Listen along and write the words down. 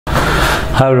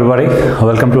Hi everybody,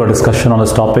 welcome to our discussion on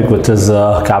this topic, which is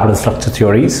capital structure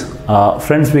theories.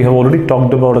 Friends, we have already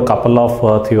talked about a couple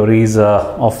of theories,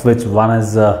 of which one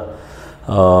is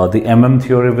the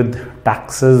theory with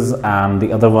taxes and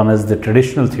the other one is the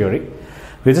traditional theory.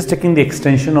 We're just taking the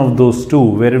extension of those two,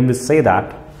 wherein we say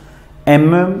that the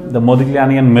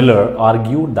Modigliani and Miller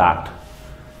argued that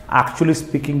actually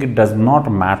speaking it does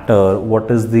not matter what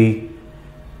is the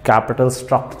capital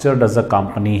structure does a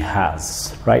company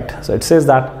has, right? So it says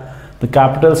that the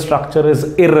capital structure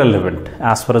is irrelevant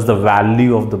as far as the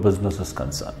value of the business is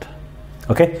concerned.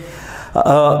 Okay, there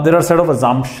are a set of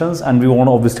assumptions and we want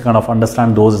to obviously kind of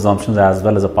understand those assumptions as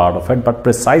well as a part of it, but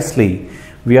precisely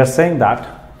we are saying that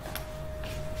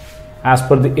as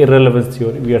per the irrelevance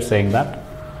theory, we are saying that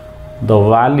the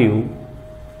value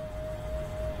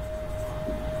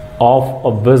of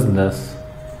a business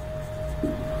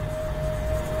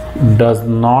does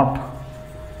not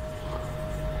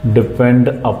depend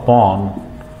upon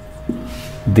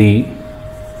the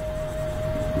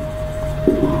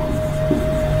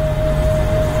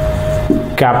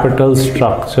capital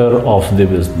structure of the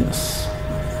business.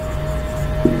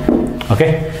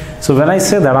 Okay, so when I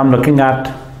say that, I'm looking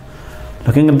at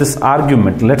this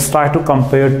argument. Let's try to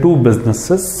compare two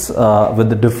businesses with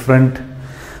the different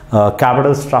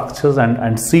capital structures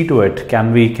and see to it,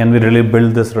 can we really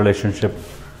build this relationship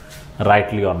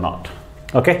rightly or not.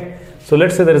 Okay, so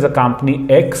let's say there is a company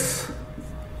X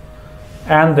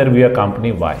and there be a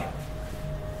company Y.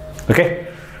 Okay,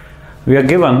 we are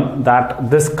given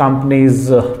that this company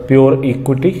is pure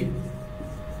equity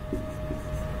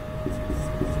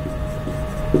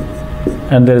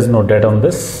and there is no debt on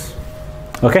this.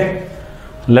 Okay,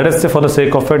 let us say for the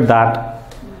sake of it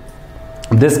that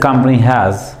this company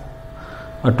has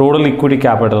a total equity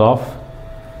capital of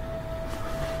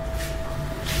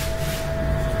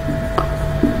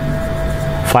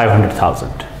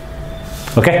 500,000.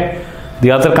 Okay,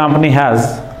 the other company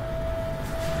has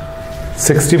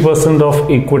 60%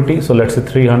 of equity, so let's say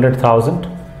 300,000,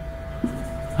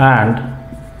 and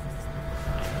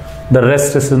the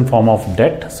rest is in form of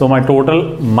debt. So my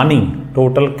total money,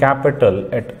 total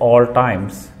capital at all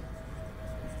times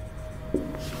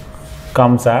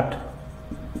comes at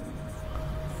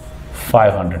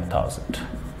 500,000.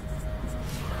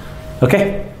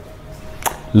 Okay,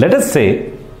 let us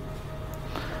say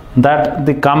that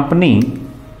the company,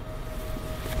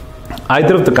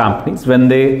 either of the companies, when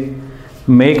they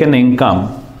make an income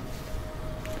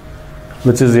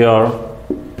which is your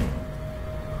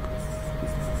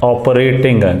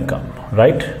operating income,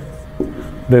 right,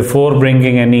 before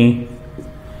bringing any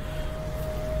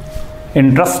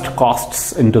interest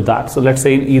costs into that. So let's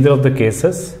say in either of the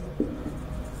cases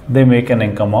they make an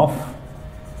income of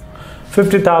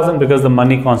 50,000 because the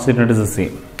money constituent is the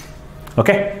same.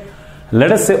 Okay, let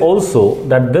us say also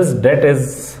that this debt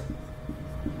is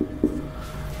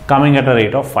coming at a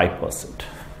rate of 5%.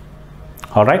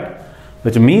 All right,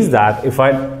 which means that if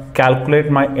I calculate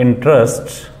my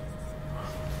interest,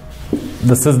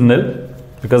 this is nil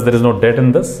because there is no debt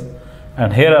in this,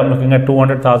 and here I'm looking at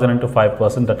 200,000 into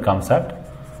 5%, that comes at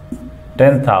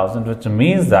 10,000, which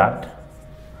means that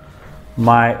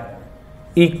my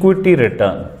equity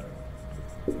return,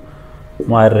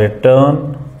 my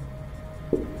return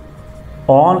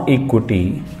on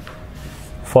equity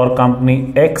for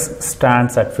company X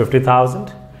stands at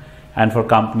 50,000 and for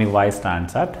company Y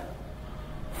stands at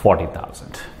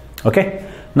 40,000. Okay,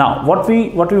 now what we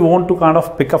want to kind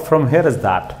of pick up from here is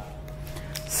that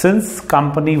since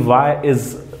company Y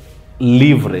is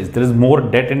leveraged, there is more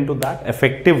debt into that,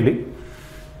 effectively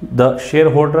the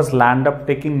shareholders land up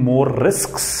taking more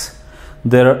risks.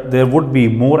 There would be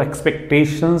more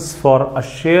expectations for a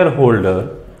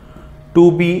shareholder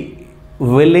to be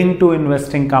willing to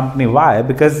invest in company Y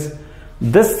because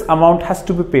this amount has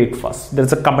to be paid first. There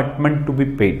is a commitment to be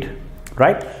paid,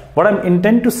 right? What I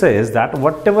intend to say is that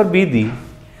whatever be the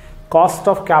cost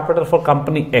of capital for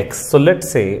company X, so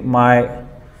let's say my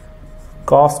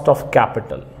cost of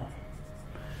capital,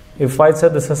 if I say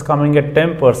this is coming at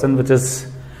 10%, which is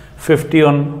 50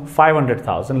 on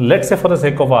 500,000, let's say for the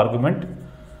sake of argument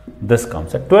this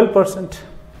comes at 12%.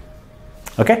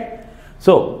 Okay,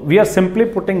 so we are simply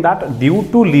putting that due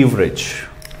to leverage,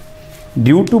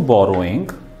 due to borrowing,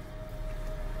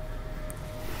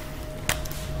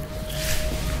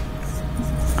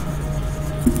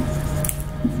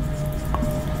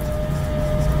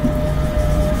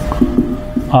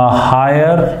 a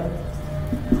higher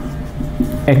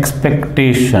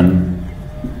expectation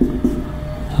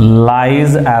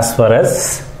lies as far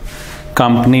as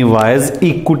company Y's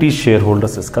equity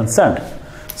shareholders is concerned.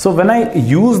 So when I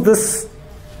use this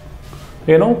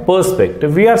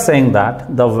perspective, we are saying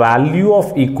that the value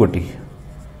of equity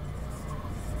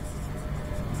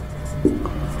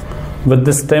with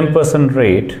this 10%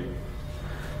 rate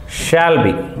shall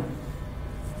be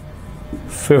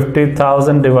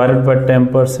 50,000 divided by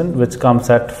 10%, which comes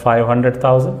at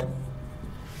 500,000.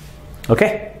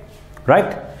 Okay,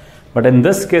 right? But in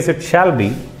this case, it shall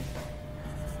be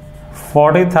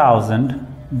 40,000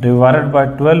 divided by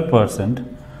 12%.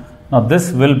 Now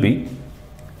this will be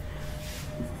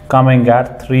coming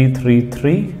at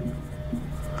 333.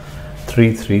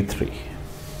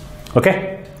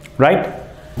 Okay, right?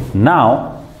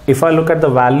 Now, if I look at the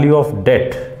value of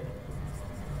debt,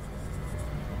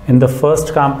 in the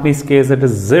first company's case it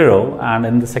is 0, and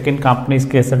in the second company's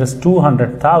case it is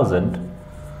 200,000.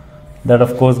 That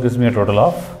of course gives me a total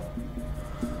of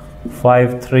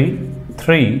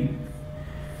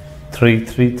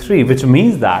 533,333, which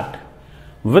means that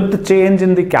with the change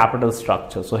in the capital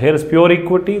structure, so here is pure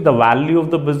equity, the value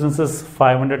of the business is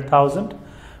 500,000.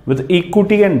 With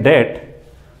equity and debt,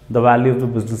 the value of the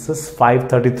business is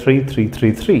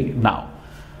 533,333. Now,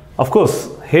 of course,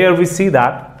 here we see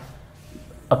that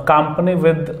a company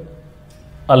with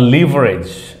a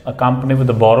leverage, a company with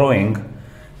a borrowing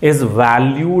is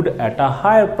valued at a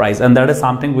higher price, and that is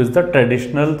something which the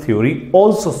traditional theory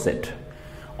also said,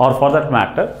 or for that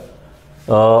matter,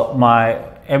 my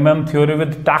theory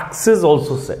with taxes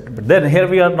also said. But then here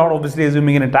we are not obviously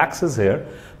assuming any taxes here.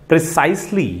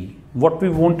 Precisely what we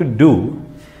want to do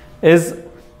is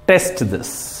test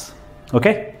this.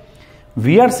 Okay,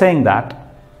 we are saying that,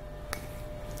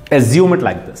 assume it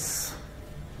like this.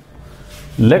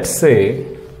 Let's say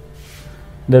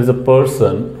there's a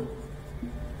person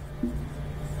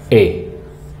A,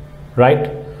 right,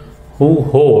 who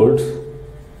holds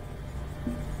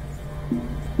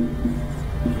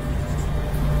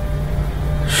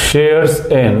shares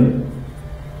in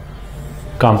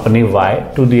company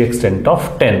Y to the extent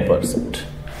of 10%.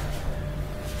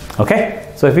 Okay,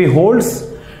 so if he holds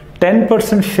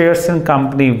 10% shares in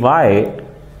company Y,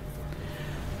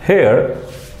 here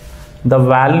the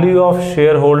value of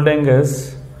shareholding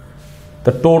is,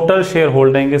 the total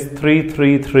shareholding is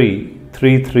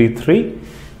 333,333,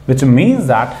 which means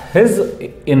that his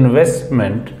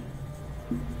investment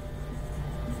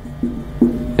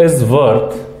is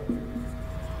worth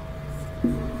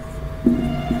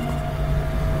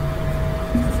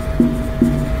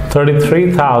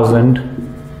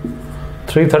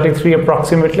 33,333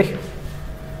 approximately.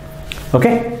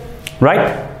 Okay,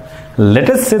 right? Let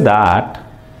us say that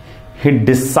he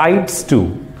decides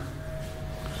to,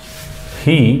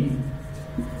 he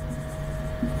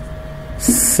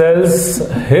sells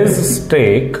his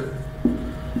stake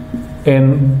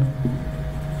in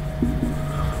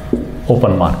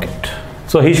open market.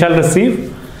 So he shall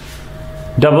receive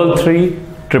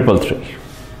 33,333.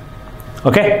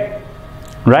 Okay,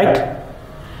 right?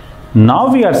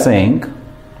 Now we are saying,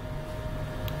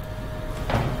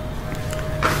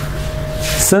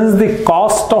 since the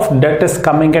cost of debt is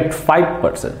coming at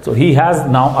 5%, so he has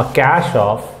now a cash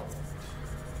of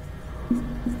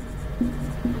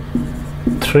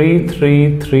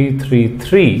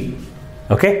 33,333.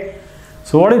 Okay,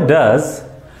 so what it does,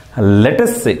 let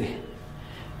us say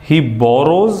he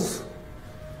borrows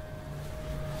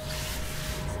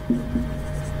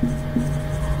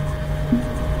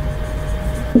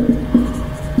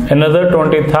another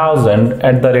 20,000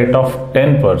 at the rate of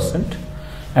 10%,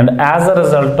 and as a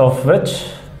result of which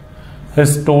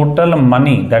his total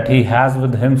money that he has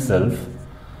with himself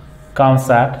comes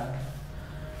at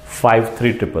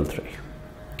 53,333.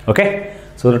 Okay,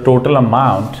 so the total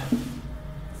amount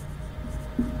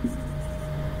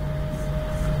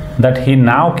that he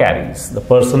now carries, the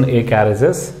person A carries,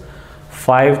 is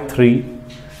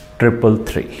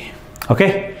 53,333.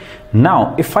 Okay,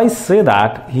 now if I say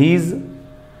that he is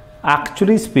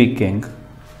actually speaking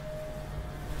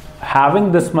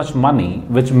having this much money,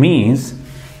 which means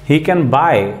he can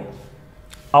buy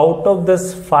out of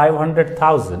this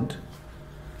 500,000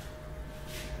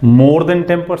 more than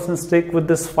 10% stake with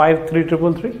this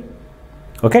 53,333.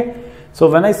 Okay, so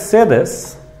when I say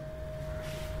this,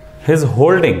 his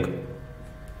holding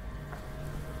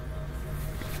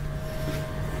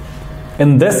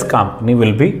in this company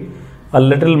will be a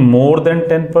little more than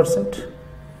 10%.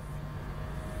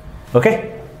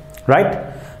 Okay, right?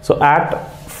 So at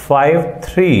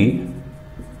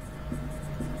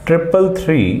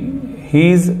 53,333,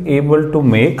 he is able to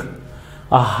make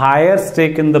a higher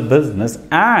stake in the business,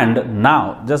 and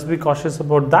now just be cautious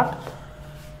about that.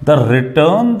 The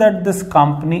return that this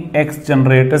company X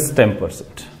generates is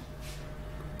 10%.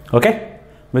 Okay,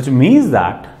 which means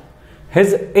that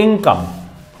his income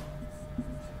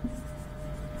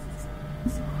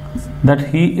that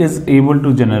he is able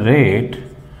to generate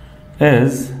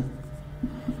is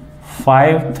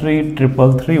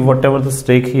 5333, whatever the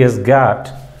stake he has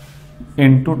got,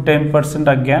 into 10%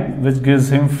 again, which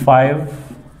gives him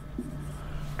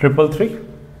 5333.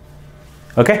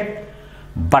 Okay,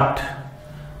 but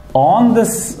on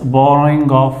this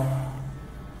borrowing of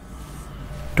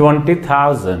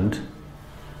 20,000,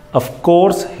 of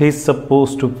course he is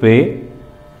supposed to pay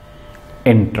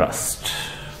interest.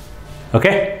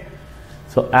 Okay,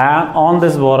 so on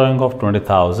this borrowing of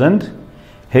 20,000,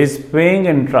 he is paying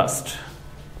interest,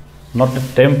 not at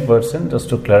 10%, just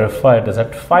to clarify, it is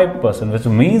at 5%, which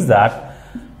means that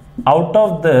out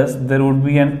of this there would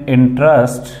be an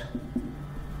interest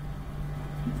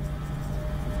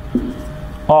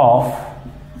of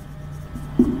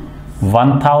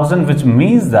 1,000, which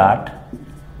means that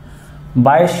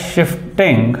by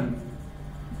shifting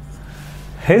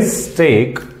his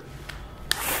stake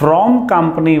from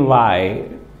company Y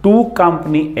to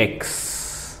company X,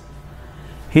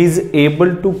 he is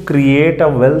able to create a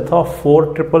wealth of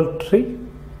 4,333.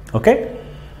 Okay,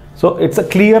 so it's a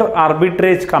clear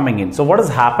arbitrage coming in. So what is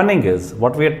happening is,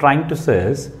 what we are trying to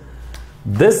say is,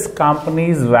 this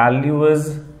company's value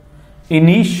is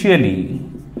initially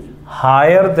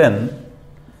higher than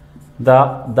the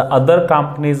other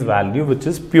company's value, which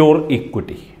is pure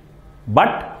equity.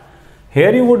 But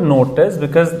here you would notice,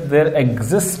 because there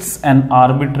exists an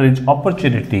arbitrage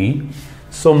opportunity,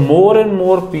 so more and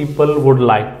more people would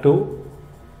like to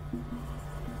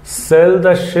sell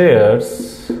the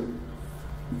shares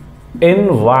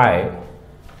in Y,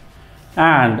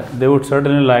 and they would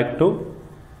certainly like to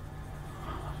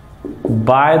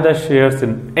buy the shares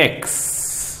in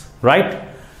X, right?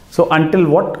 So until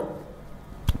what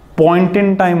point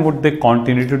in time would they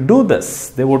continue to do this?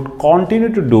 They would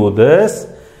continue to do this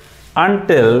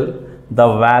until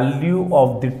the value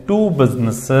of the two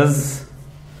businesses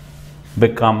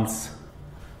becomes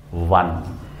one.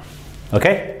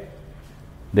 Okay,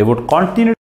 they would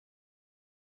continue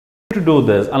to do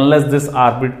this unless this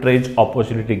arbitrage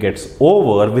opportunity gets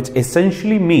over, which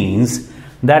essentially means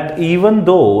that even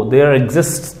though there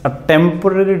exists a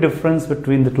temporary difference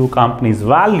between the two companies'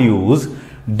 values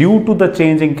due to the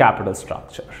changing capital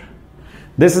structure,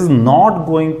 this is not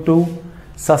going to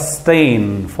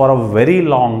sustain for a very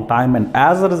long time, and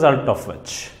as a result of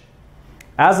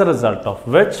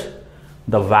which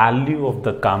the value of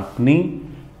the company,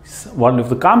 one of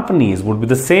the companies, would be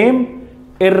the same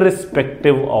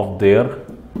irrespective of their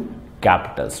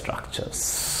capital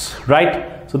structures,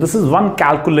 right? So this is one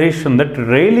calculation that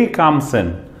really comes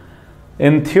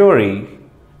in theory,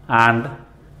 and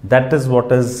that is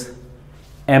what is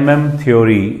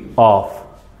theory of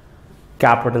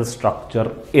capital structure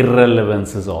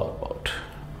irrelevance is all about.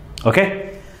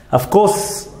 Okay, of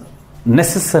course,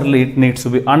 necessarily it needs to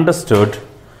be understood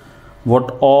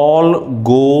what all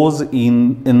goes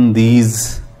in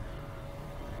these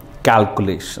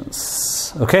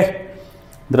calculations. Okay,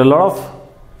 there are a lot of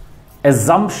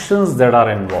assumptions that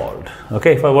are involved.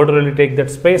 Okay, if I were to really take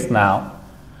that space now,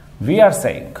 we are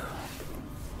saying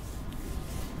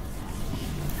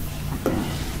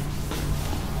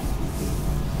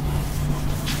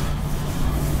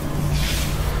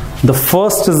the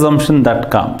first assumption that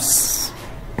comes,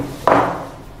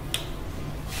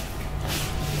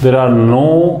 there are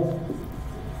no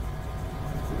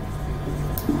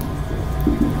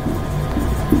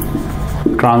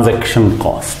transaction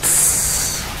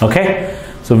costs. Okay,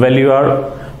 so whether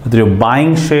you're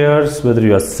buying shares, whether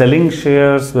you are selling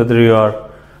shares, whether you are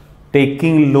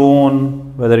taking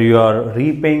loan, whether you are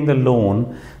repaying the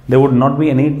loan, there would not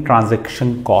be any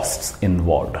transaction costs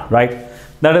involved, right?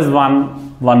 That is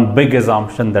one big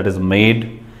assumption that is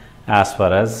made as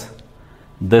far as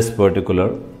this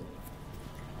particular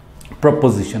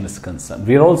proposition is concerned.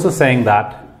 We are also saying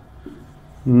that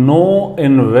no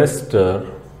investor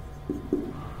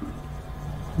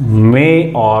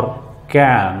may or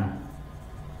can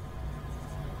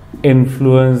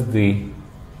influence the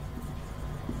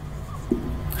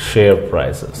share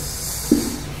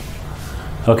prices.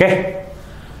 Okay,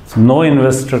 so no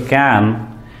investor can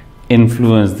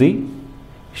influence the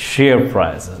share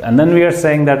prices. And then we are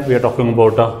saying that we are talking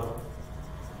about a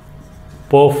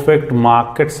perfect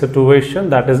market situation,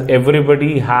 that is,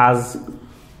 everybody has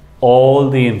all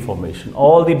the information,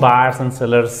 all the buyers and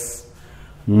sellers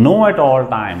know at all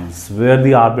times where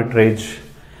the arbitrage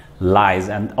lies,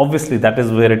 and obviously that is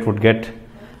where it would get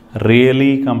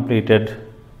really completed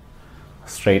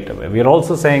straight away. We are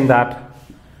also saying that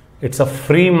it's a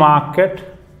free market.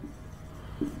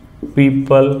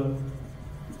 People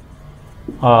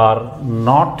are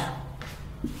not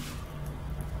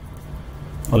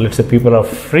or let's say people are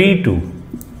free to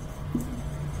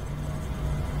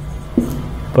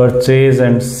purchase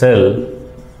and sell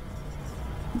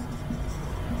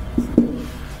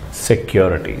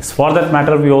securities. For that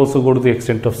matter, we also go to the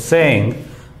extent of saying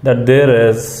that there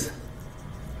is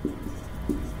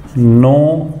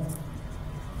no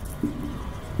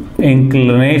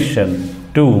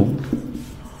inclination to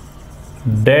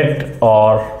debt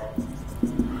or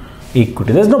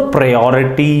equity. There's no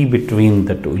priority between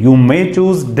the two. You may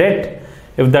choose debt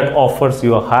if that offers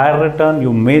you a higher return.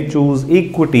 You may choose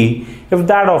equity if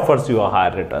that offers you a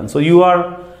higher return. So you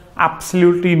are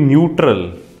absolutely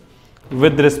neutral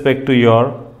with respect to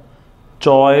your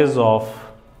choice of,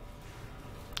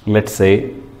 let's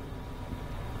say,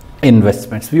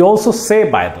 investments. We also say,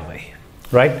 by the way,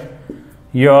 right,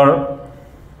 your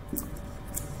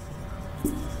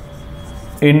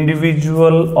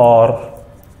individual or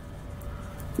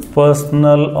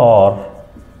personal or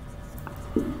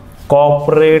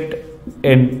corporate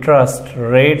interest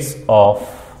rates of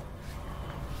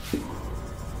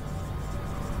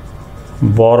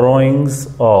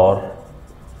borrowings or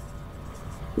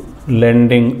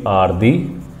lending are the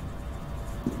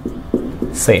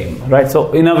same, right?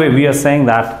 So in a way we are saying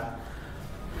that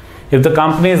if the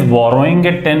company is borrowing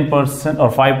at 10%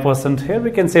 or 5% here, we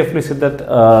can safely say that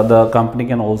the company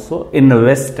can also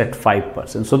invest at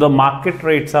 5%. So the market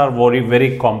rates are very,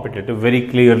 very competitive, very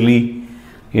clearly,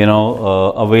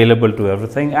 available to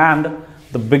everything. And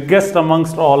the biggest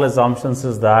amongst all assumptions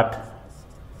is that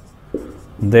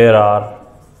there are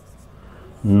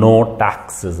no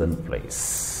taxes in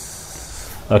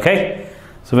place. Okay,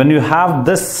 so when you have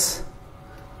this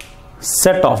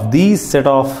set of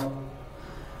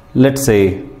let's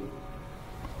say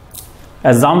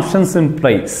assumptions in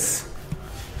place,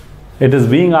 it is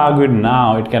being argued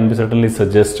now, it can be certainly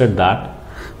suggested that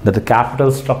the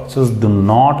capital structures do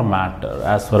not matter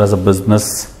as far as a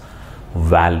business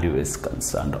value is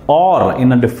concerned. Or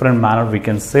in a different manner, we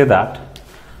can say that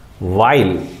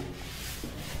while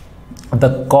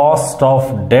the cost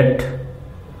of debt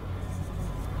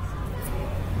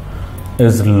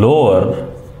is lower,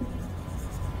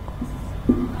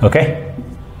 okay,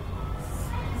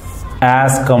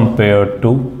 as compared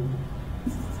to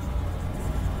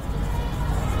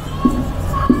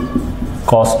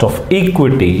cost of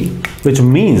equity, which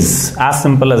means as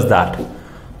simple as that,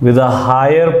 with a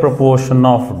higher proportion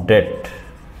of debt,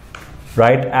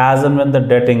 right, as and when the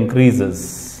debt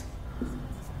increases,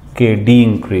 KD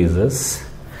increases,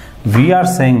 we are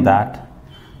saying that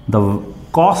the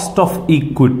cost of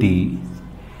equity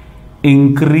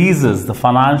increases, the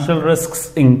financial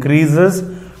risks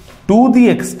increases to the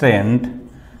extent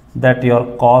that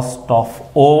your cost of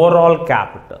overall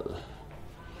capital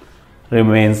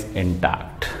remains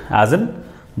intact, as in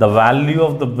the value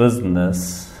of the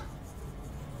business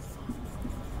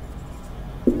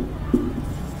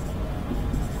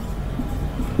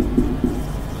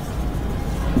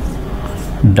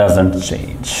doesn't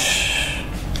change.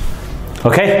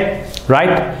 Okay,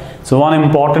 right? So one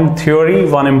important theory,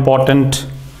 one important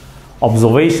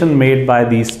observation made by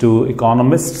these two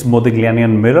economists, Modigliani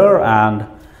and Miller, and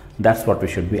that's what we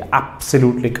should be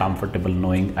absolutely comfortable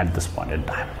knowing at this point in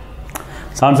time.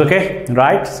 Sounds okay,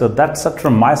 right? So that's it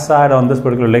from my side on this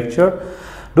particular lecture.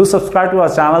 Do subscribe to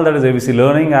our channel, that is ABC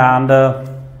Learning, and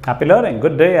happy learning.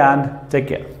 Good day and take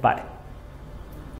care. Bye.